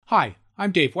Hi,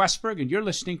 I'm Dave Westberg, and you're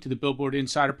listening to the Billboard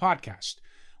Insider Podcast,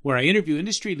 where I interview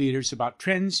industry leaders about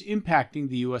trends impacting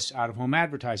the U.S. out-of-home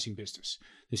advertising business.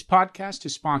 This podcast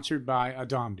is sponsored by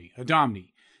Adomni.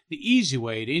 Adomni, the easy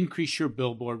way to increase your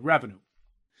billboard revenue.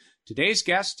 Today's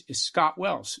guest is Scott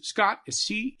Wells. Scott is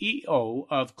CEO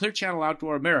of Clear Channel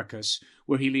Outdoor Americas,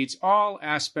 where he leads all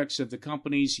aspects of the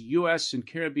company's U.S. and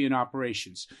Caribbean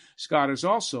operations. Scott is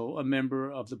also a member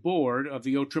of the board of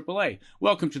the OAAA.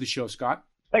 Welcome to the show, Scott.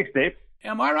 Thanks, Dave.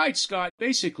 Am I right, Scott?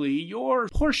 Basically, your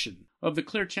portion of the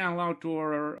Clear Channel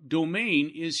Outdoor domain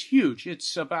is huge.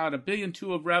 It's about $1.2 billion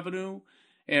of revenue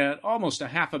and almost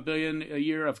 $500 million a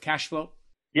year of cash flow.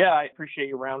 Yeah, I appreciate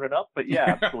you rounding up, but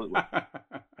yeah, absolutely.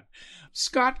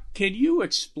 Scott, can you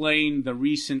explain the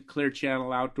recent Clear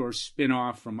Channel Outdoor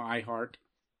spinoff from iHeart?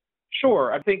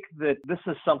 Sure. I think that this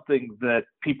is something that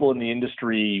people in the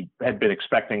industry had been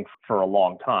expecting for a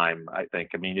long time, I think.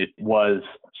 I mean, it was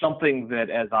something that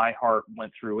as iHeart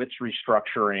went through its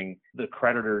restructuring, the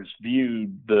creditors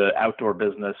viewed the outdoor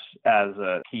business as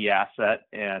a key asset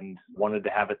and wanted to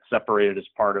have it separated as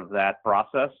part of that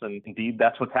process. And indeed,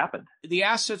 that's what's happened. The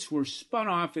assets were spun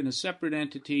off in a separate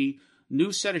entity,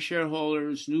 new set of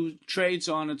shareholders, new trades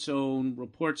on its own,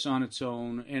 reports on its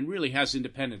own, and really has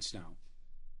independence now.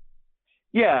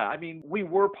 Yeah, I mean, we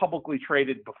were publicly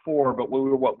traded before, but we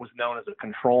were what was known as a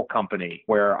control company,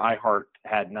 where iHeart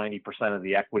had 90% of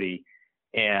the equity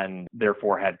and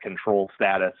therefore had control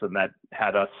status, and that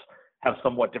had us have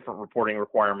somewhat different reporting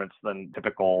requirements than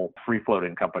typical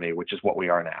free-floating company, which is what we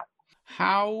are now.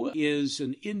 How is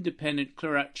an independent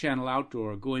Clear Channel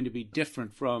Outdoor going to be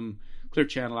different from Clear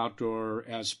Channel Outdoor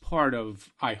as part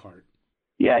of iHeart?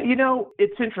 Yeah, you know,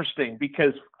 it's interesting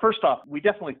because first off, we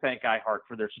definitely thank iHeart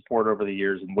for their support over the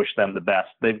years and wish them the best.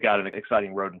 They've got an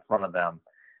exciting road in front of them.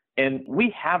 And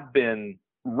we have been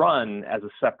run as a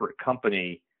separate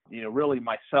company. You know, really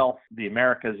myself, the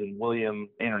Americas, and William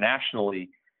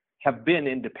internationally have been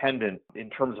independent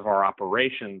in terms of our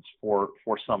operations for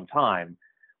some time.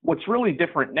 What's really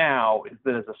different now is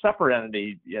that as a separate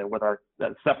entity, with our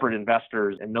separate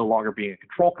investors and no longer being a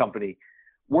control company,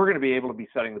 we're going to be able to be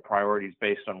setting the priorities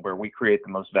based on where we create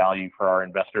the most value for our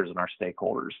investors and our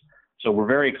stakeholders. So we're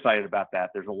very excited about that.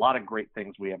 There's a lot of great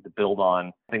things we have to build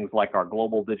on, things like our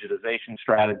global digitization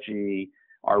strategy,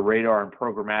 our radar and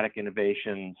programmatic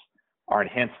innovations, our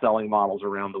enhanced selling models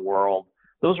around the world.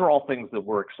 Those are all things that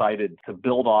we're excited to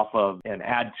build off of and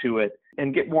add to it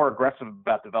and get more aggressive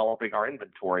about developing our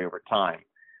inventory over time.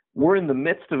 We're in the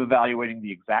midst of evaluating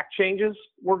the exact changes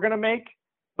we're going to make,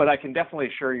 but I can definitely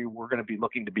assure you we're going to be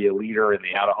looking to be a leader in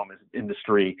the out-of-home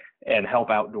industry and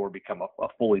help outdoor become a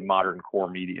fully modern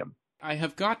core medium. I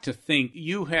have got to think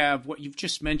you have, what you've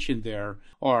just mentioned there,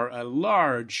 are a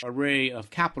large array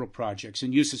of capital projects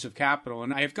and uses of capital,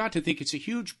 and I have got to think it's a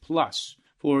huge plus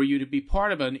for you to be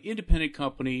part of an independent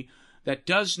company that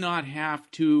does not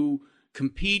have to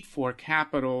compete for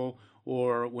capital,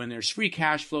 or when there's free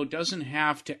cash flow, doesn't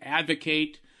have to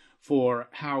advocate for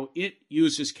how it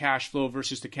uses cash flow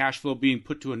versus the cash flow being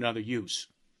put to another use.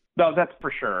 No, that's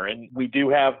for sure. And we do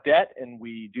have debt and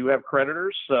we do have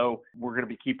creditors. So we're going to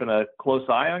be keeping a close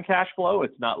eye on cash flow.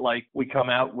 It's not like we come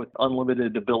out with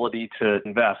unlimited ability to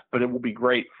invest, but it will be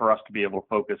great for us to be able to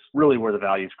focus really where the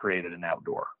value is created in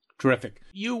outdoor. Terrific.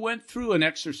 You went through an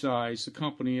exercise, the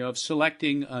company, of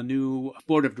selecting a new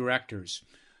board of directors.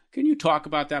 Can you talk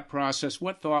about that process?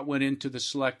 What thought went into the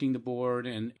selecting the board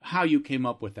and how you came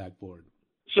up with that board?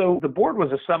 So the board was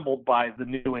assembled by the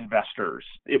new investors.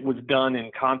 It was done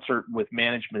in concert with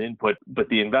management input, but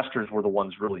the investors were the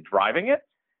ones really driving it.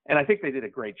 And I think they did a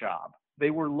great job. They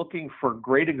were looking for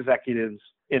great executives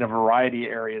in a variety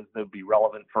of areas that would be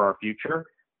relevant for our future.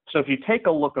 So if you take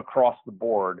a look across the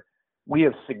board, we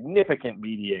have significant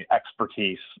media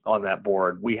expertise on that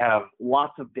board. We have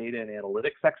lots of data and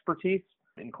analytics expertise,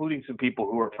 including some people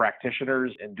who are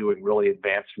practitioners and doing really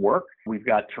advanced work. We've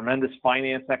got tremendous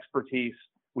finance expertise.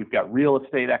 We've got real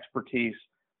estate expertise.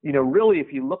 You know, really,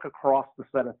 if you look across the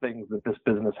set of things that this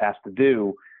business has to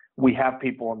do, we have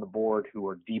people on the board who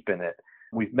are deep in it.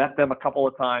 We've met them a couple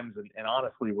of times, and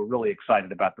honestly, we're really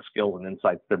excited about the skills and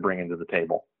insights they're bringing to the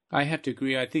table. I have to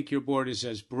agree. I think your board is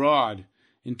as broad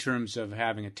in terms of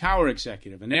having a tower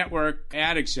executive, a network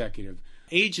ad executive,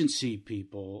 agency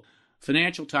people,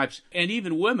 financial types, and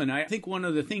even women. I think one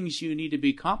of the things you need to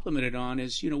be complimented on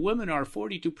is, women are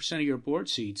 42% of your board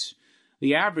seats.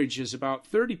 The average is about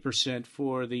 30%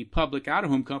 for the public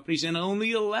out-of-home companies and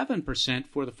only 11%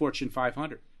 for the Fortune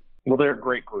 500. Well, they're a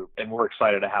great group, and we're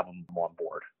excited to have them on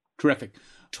board. Terrific.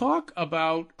 Talk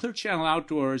about Clear Channel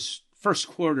Outdoor's first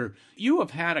quarter. You have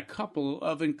had a couple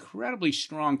of incredibly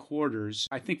strong quarters.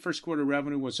 I think first quarter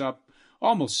revenue was up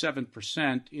almost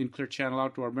 7% in Clear Channel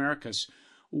Outdoor Americas.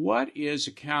 What is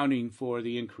accounting for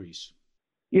the increase?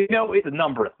 It's a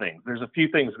number of things. There's a few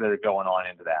things that are going on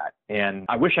into that. And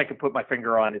I wish I could put my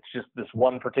finger on it's just this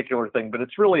one particular thing, but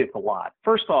it's a lot.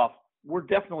 First off, we're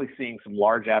definitely seeing some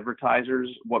large advertisers,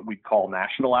 what we call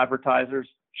national advertisers,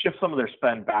 shift some of their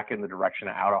spend back in the direction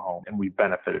of out of home, and we've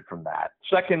benefited from that.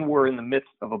 Second, we're in the midst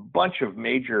of a bunch of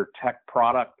major tech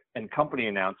product and company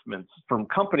announcements from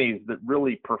companies that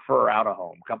really prefer out of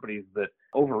home, companies that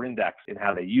over-index in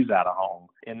how they use out of home,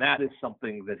 and that is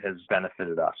something that has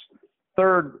benefited us.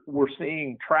 Third, we're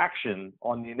seeing traction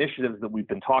on the initiatives that we've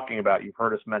been talking about. You've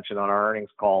heard us mention on our earnings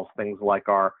calls, things like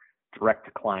our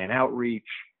direct-to-client outreach,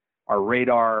 our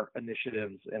radar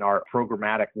initiatives, and our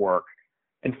programmatic work.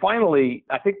 And finally,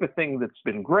 I think the thing that's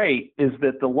been great is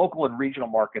that the local and regional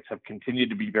markets have continued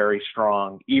to be very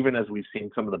strong, even as we've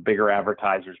seen some of the bigger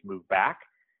advertisers move back.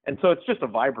 And so it's just a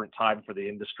vibrant time for the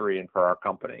industry and for our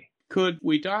company. Could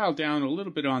we dial down a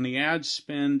little bit on the ad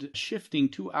spend shifting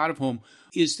to out of home?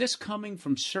 Is this coming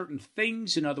from certain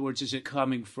things? In other words, is it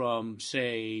coming from,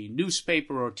 say,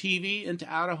 newspaper or TV into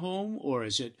out of home, or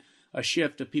is it a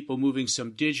shift of people moving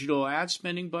some digital ad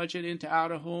spending budget into out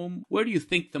of home? Where do you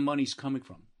think the money's coming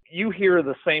from? You hear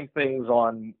the same things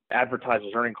on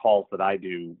advertisers' earning calls that I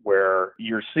do, where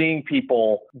you're seeing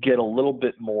people get a little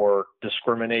bit more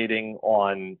discriminating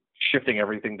on shifting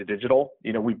everything to digital.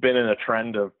 We've been in a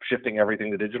trend of shifting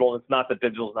everything to digital. It's not that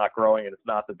digital's not growing, and it's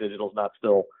not that digital's not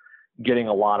still getting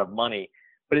a lot of money,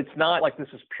 but it's not like this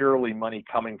is purely money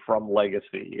coming from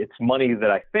legacy. It's money that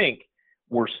I think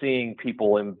we're seeing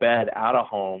people embed out of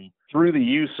home through the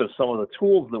use of some of the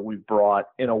tools that we've brought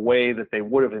in a way that they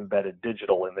would have embedded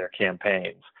digital in their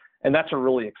campaigns. And that's a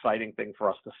really exciting thing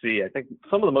for us to see. I think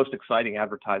some of the most exciting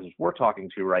advertisers we're talking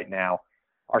to right now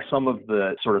are some of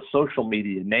the sort of social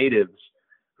media natives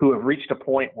who have reached a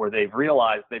point where they've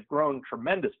realized they've grown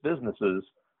tremendous businesses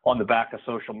on the back of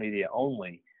social media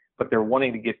only, but they're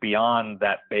wanting to get beyond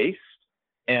that base.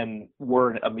 And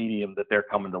we're a medium that they're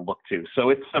coming to look to. So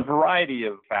it's a variety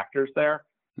of factors there,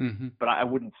 but I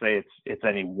wouldn't say it's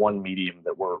any one medium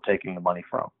that we're taking the money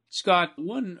from. Scott,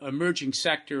 one emerging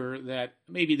sector that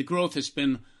maybe the growth has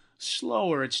been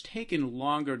slower, it's taken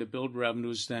longer to build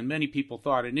revenues than many people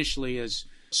thought initially as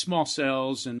small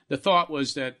cells. And the thought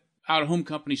was that out-of-home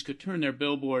companies could turn their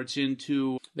billboards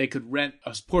into, they could rent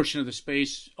a portion of the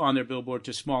space on their billboard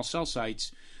to small cell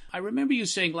sites. I remember you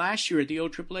saying last year at the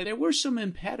OAAA there were some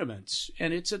impediments,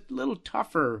 and it's a little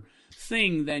tougher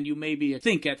thing than you maybe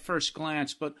think at first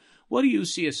glance. But what do you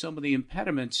see as some of the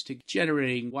impediments to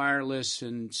generating wireless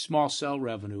and small cell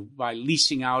revenue by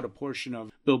leasing out a portion of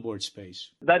billboard space?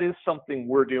 That is something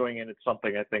we're doing, and it's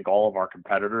something I think all of our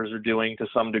competitors are doing to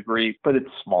some degree, but it's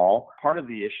small. Part of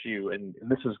the issue, and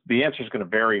the answer is going to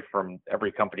vary from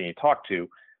every company you talk to,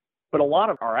 but a lot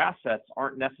of our assets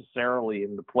aren't necessarily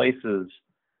in the places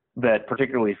that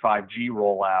particularly 5G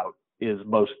rollout is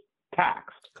most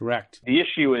taxed. Correct. The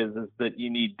issue is that you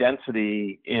need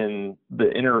density in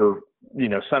the inner,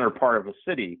 center part of a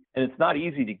city, and it's not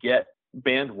easy to get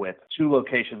bandwidth to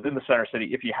locations in the center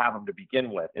city if you have them to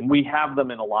begin with. And we have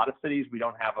them in a lot of cities. We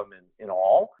don't have them in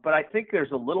all. But I think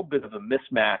there's a little bit of a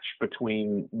mismatch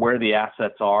between where the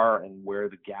assets are and where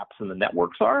the gaps in the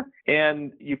networks are.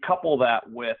 And you couple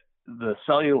that with the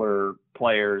cellular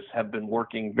players have been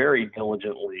working very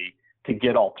diligently to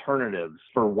get alternatives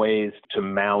for ways to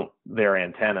mount their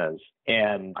antennas.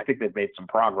 And I think they've made some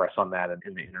progress on that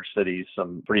in the inner cities,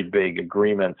 some pretty big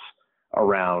agreements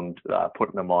around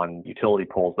putting them on utility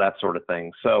poles, that sort of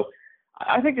thing. So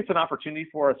I think it's an opportunity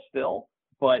for us still,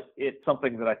 but it's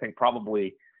something that I think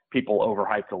probably people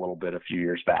overhyped a little bit a few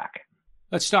years back.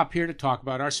 Let's stop here to talk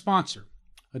about our sponsor.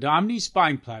 Adomni's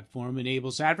buying platform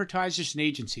enables advertisers and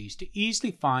agencies to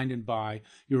easily find and buy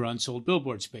your unsold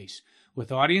billboard space.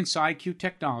 With Audience IQ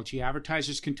technology,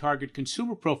 advertisers can target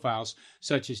consumer profiles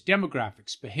such as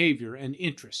demographics, behavior, and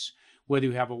interests. Whether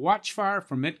you have a Watchfire,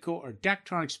 Formitco, or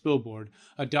Daktronics billboard,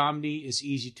 Adomni is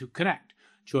easy to connect.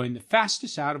 Join the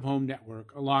fastest out-of-home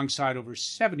network alongside over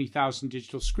 70,000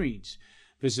 digital screens.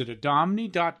 Visit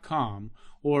adomni.com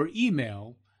or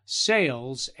email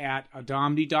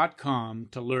sales@adomni.com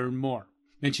to learn more.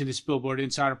 Mention this Billboard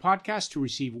Insider podcast to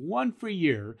receive 1 free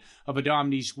year of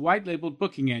Adomni's white-labeled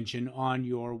booking engine on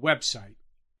your website.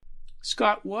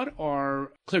 Scott, what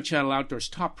are Clear Channel Outdoor's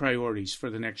top priorities for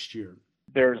the next year?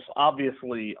 There's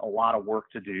obviously a lot of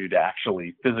work to do to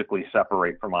actually physically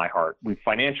separate from iHeart. We've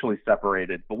financially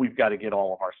separated, but we've got to get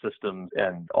all of our systems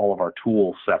and all of our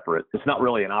tools separate. It's not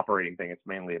really an operating thing. It's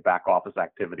mainly a back office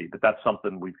activity, but that's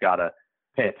something we've got to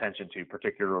pay attention to,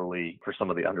 particularly for some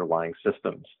of the underlying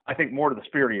systems. I think more to the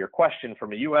spirit of your question,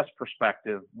 from a U.S.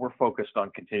 perspective, we're focused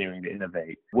on continuing to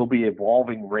innovate. We'll be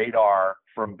evolving Radar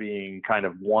from being kind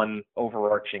of one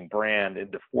overarching brand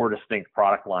into 4 distinct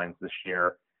product lines this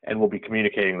year, and we'll be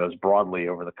communicating those broadly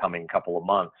over the coming couple of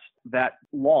months. That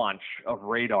launch of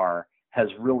Radar has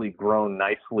really grown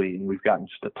nicely, and we've gotten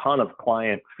just a ton of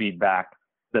client feedback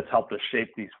that's helped us shape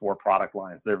these 4 product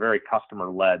lines. They're very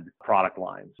customer-led product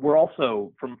lines. We're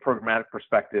also, from a programmatic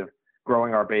perspective,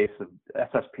 growing our base of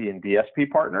SSP and DSP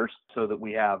partners so that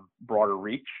we have broader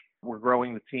reach. We're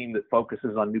growing the team that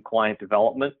focuses on new client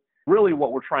development. Really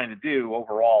what we're trying to do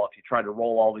overall, if you try to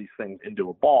roll all these things into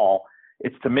a ball,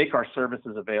 it's to make our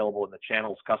services available in the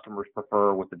channels customers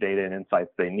prefer with the data and insights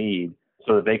they need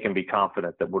so that they can be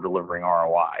confident that we're delivering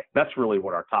ROI. That's really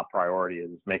what our top priority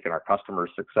is making our customers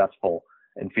successful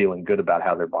and feeling good about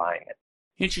how they're buying it.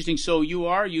 Interesting. So you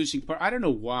are using, I don't know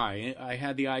why, I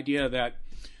had the idea that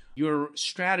your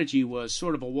strategy was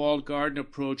sort of a walled garden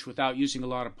approach without using a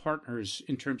lot of partners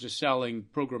in terms of selling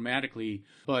programmatically.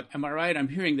 But am I right? I'm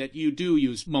hearing that you do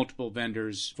use multiple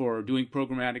vendors for doing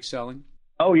programmatic selling.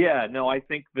 Oh, yeah. No, I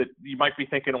think that you might be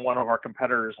thinking of one of our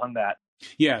competitors on that.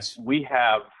 Yes. We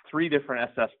have 3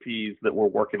 different SSPs that we're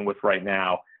working with right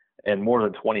now and more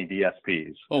than 20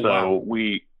 DSPs. Oh, so wow.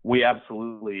 we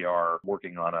absolutely are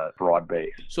working on a broad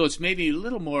base. So it's maybe a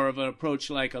little more of an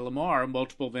approach like a Lamar,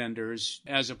 multiple vendors,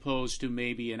 as opposed to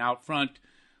maybe an out front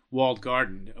walled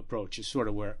garden approach is sort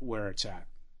of where it's at.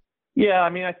 Yeah, I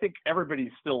mean, I think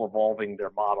everybody's still evolving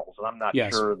their models, and I'm not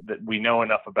sure that we know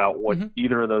enough about what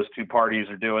either of those 2 parties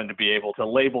are doing to be able to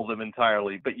label them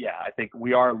entirely. But yeah, I think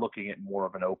we are looking at more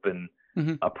of an open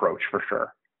approach for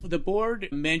sure. The board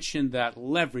mentioned that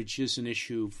leverage is an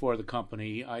issue for the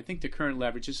company. I think the current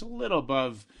leverage is a little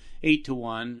above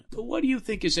 8-to-1. But what do you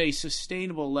think is a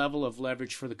sustainable level of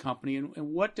leverage for the company,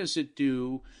 and what does it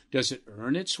do? Does it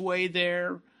earn its way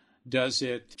there? Does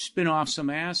it spin off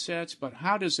some assets? But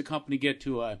how does the company get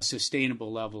to a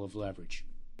sustainable level of leverage?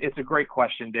 It's a great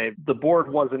question, Dave. The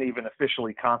board wasn't even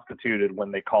officially constituted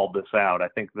when they called this out. I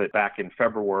think that back in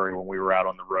February when we were out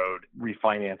on the road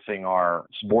refinancing our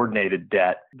subordinated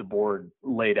debt, the board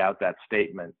laid out that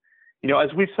statement. You know, as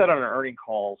we've said on our earnings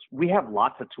calls, we have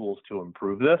lots of tools to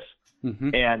improve this.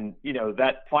 And, you know,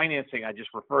 that financing I just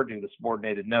referred to, the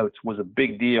subordinated notes, was a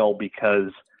big deal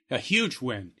because a huge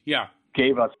win. Yeah.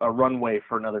 Gave us a runway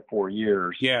for another 4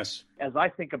 years. Yes. As I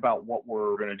think about what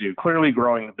we're going to do, clearly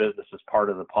growing the business is part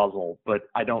of the puzzle, but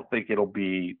I don't think it'll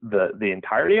be the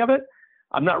entirety of it.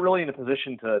 I'm not really in a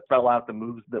position to spell out the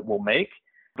moves that we'll make,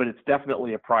 but it's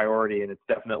definitely a priority, and it's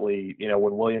definitely, you know,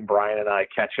 when William, Brian, and I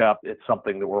catch up, it's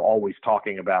something that we're always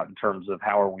talking about in terms of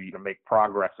how are we to make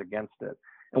progress against it.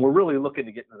 And we're really looking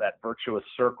to get into that virtuous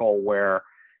circle where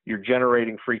you're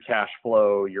generating free cash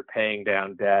flow, you're paying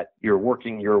down debt, you're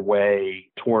working your way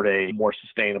toward a more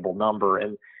sustainable number.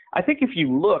 And I think if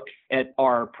you look at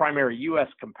our primary U.S.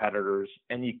 competitors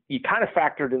and you kind of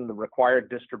factored in the required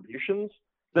distributions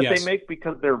that they make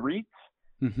because they're REITs,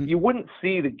 you wouldn't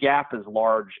see the gap as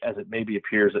large as it maybe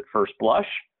appears at first blush.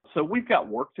 So we've got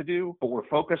work to do, but we're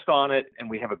focused on it, and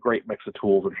we have a great mix of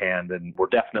tools at hand, and we're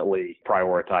definitely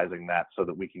prioritizing that so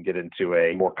that we can get into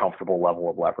a more comfortable level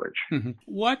of leverage.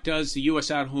 What does the U.S.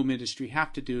 out-of-home industry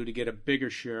have to do to get a bigger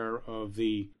share of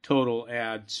the total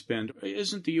ad spend?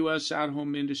 Isn't the U.S.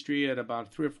 out-of-home industry at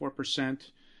about 3 or 4%?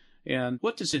 And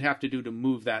what does it have to do to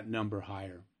move that number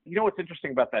higher? You know what's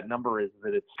interesting about that number is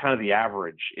that it's kind of the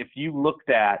average. If you looked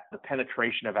at the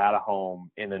penetration of out-of-home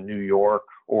in a New York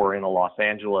or in a Los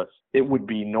Angeles, it would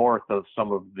be north of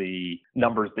some of the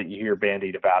numbers that you hear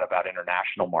bandied about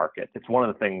international markets. It's one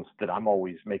of the things that I'm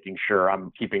always making sure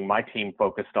I'm keeping my team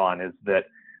focused on is that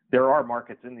there are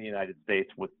markets in the United States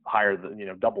with higher than,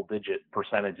 double-digit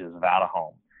percentages of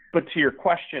out-of-home. But to your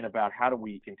question about how do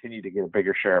we continue to get a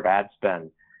bigger share of ad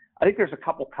spend, I think there's a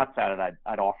couple cuts at it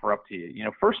I'd offer up to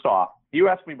you. First off, you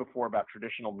asked me before about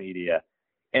traditional media.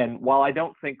 And while I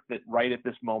don't think that right at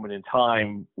this moment in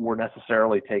time, we're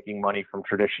necessarily taking money from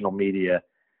traditional media,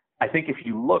 I think if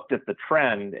you looked at the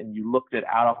trend and you looked at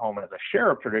out-of-home as a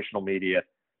share of traditional media,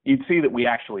 you'd see that we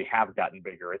actually have gotten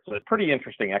bigger. It's a pretty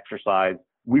interesting exercise.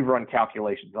 We've run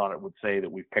calculations on it, would say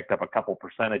that we've picked up a couple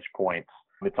percentage points.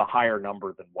 It's a higher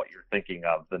number than what you're thinking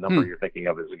of. The number you're thinking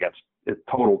of is against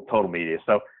total media.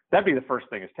 So that'd be the first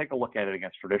thing, is take a look at it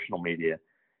against traditional media.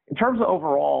 In terms of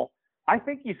overall, I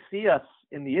think you see us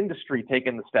in the industry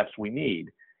taking the steps we need.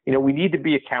 We need to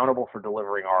be accountable for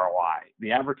delivering ROI.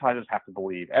 The advertisers have to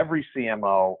believe. Every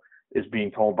CMO is being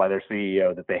told by their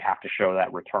CEO that they have to show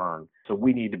that return. So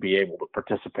we need to be able to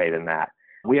participate in that.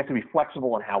 we have to be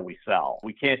flexible in how we sell.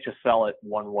 We can't just sell it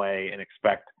one way and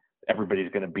expect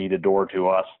everybody's going to beat a door to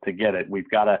us to get it. We've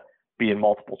got to be in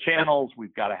multiple channels.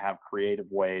 We've got to have creative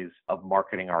ways of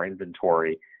marketing our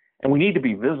inventory. And we need to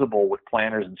be visible with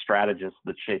planners and strategists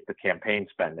that shape the campaign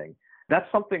spending.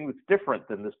 That's something that's different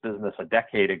than this business a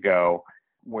decade ago,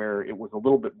 where it was a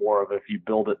little bit more of, if you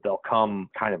build it, they'll come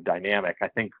kind of dynamic. I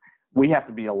think we have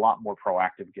to be a lot more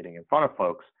proactive getting in front of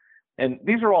folks. And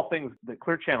these are all things that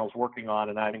Clear Channel is working on,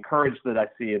 and I'm encouraged that I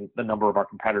see the number of our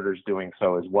competitors doing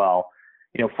so as well.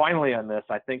 Finally on this,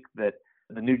 I think that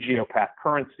the new Geopath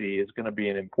currency is going to be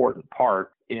an important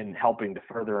part in helping to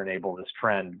further enable this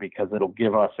trend, because it'll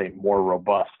give us a more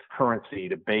robust currency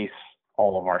to base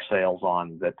all of our sales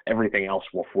on, that everything else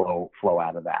will flow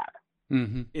out of that.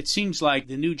 Mm-hmm. It seems like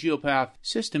the new Geopath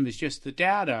system is just the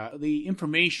data. The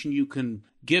information you can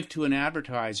give to an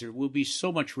advertiser will be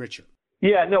so much richer.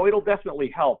 Yeah, no, it'll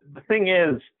definitely help. The thing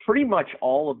is, pretty much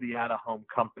all of the out-of-home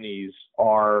companies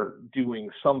are doing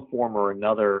some form or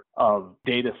another of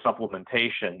data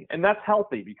supplementation. And that's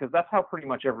healthy, because that's how pretty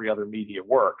much every other media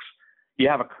works. You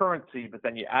have a currency, but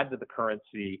then you add to the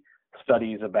currency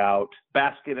studies about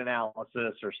basket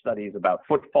analysis, or studies about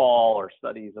footfall, or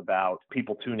studies about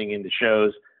people tuning into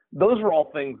shows. Those are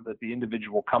all things that the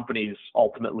individual companies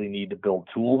ultimately need to build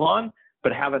tools on.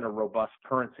 But having a robust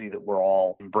currency that we're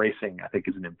all embracing, I think,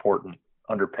 is an important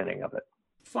underpinning of it.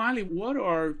 Finally, what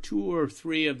are 2 or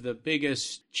 3 of the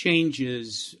biggest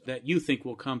changes that you think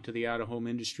will come to the out-of-home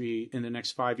industry in the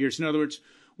next 5 years? In other words,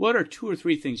 what are 2 or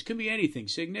 3 things? Could be anything,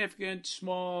 significant,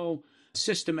 small,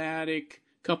 systematic,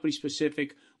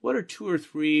 company-specific. What are 2 or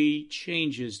 3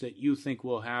 changes that you think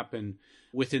will happen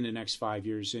within the next 5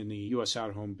 years in the U.S.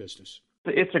 out-of-home business?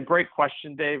 It's a great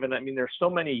question, Dave. And I mean, there's so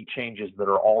many changes that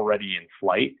are already in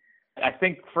flight. I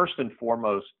think first and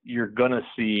foremost, you're going to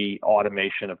see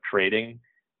automation of trading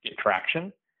get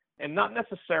traction, and not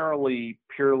necessarily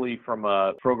purely from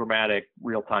a programmatic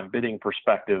real-time bidding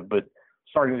perspective, but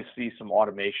starting to see some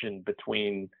automation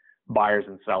between buyers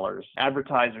and sellers.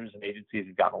 Advertisers and agencies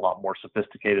have gotten a lot more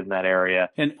sophisticated in that area.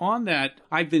 And on that,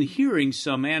 I've been hearing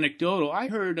some anecdotal. I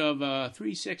heard of a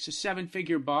 3, 6, or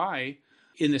 7-figure buy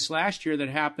in this last year that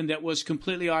happened that was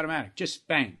completely automatic. Just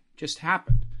bang, just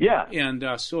happened. Yeah.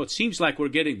 And so it seems like we're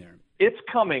getting there. It's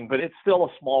coming, but it's still a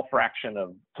small fraction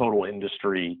of total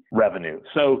industry revenue.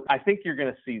 So I think you're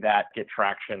going to see that get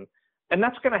traction. And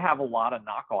that's going to have a lot of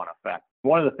knock-on effect.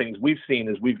 One of the things we've seen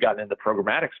as we've gotten into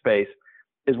programmatic space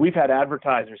is we've had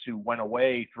advertisers who went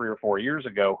away 3 or 4 years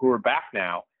ago who are back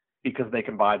now because they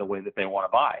can buy the way that they want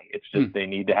to buy. It's just they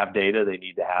need to have data. They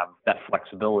need to have that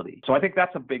flexibility. So I think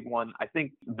that's a big one. I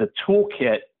think the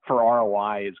toolkit for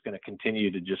ROI is going to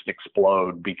continue to just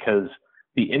explode, because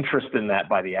the interest in that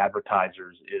by the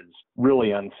advertisers is really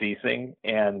unceasing.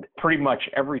 And pretty much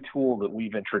every tool that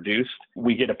we've introduced,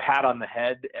 we get a pat on the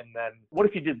head, and then, what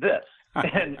if you did this?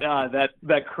 And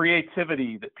that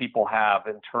creativity that people have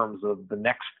in terms of the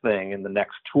next thing and the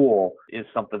next tool is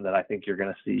something that I think you're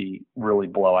going to see really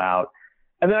blow out.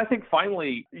 And then I think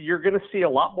finally, you're going to see a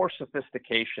lot more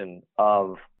sophistication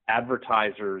of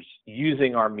advertisers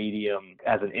using our medium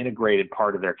as an integrated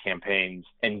part of their campaigns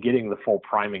and getting the full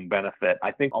priming benefit.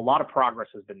 I think a lot of progress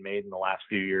has been made in the last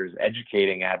few years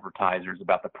educating advertisers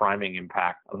about the priming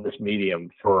impact of this medium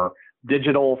for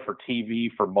digital, for TV,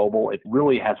 for mobile. It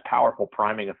really has powerful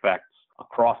priming effects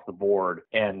across the board.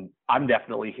 And I'm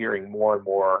definitely hearing more and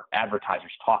more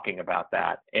advertisers talking about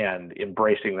that and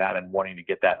embracing that and wanting to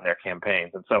get that in their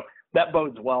campaigns. And so that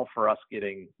bodes well for us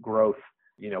getting growth,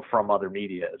 from other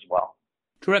media as well.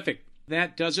 Terrific.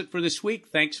 That does it for this week.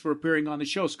 Thanks for appearing on the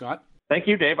show, Scott. Thank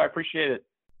you, Dave. I appreciate it.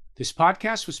 This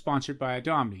podcast was sponsored by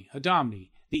Adomni.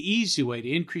 Adomni, the easy way to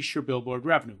increase your billboard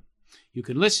revenue. You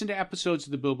can listen to episodes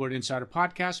of the Billboard Insider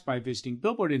Podcast by visiting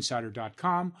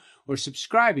billboardinsider.com or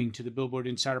subscribing to the Billboard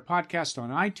Insider Podcast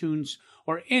on iTunes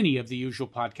or any of the usual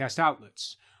podcast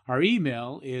outlets. Our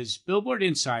email is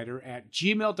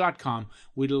billboardinsider@gmail.com.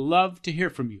 We'd love to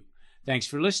hear from you. Thanks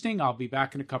for listening. I'll be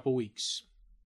back in a couple weeks.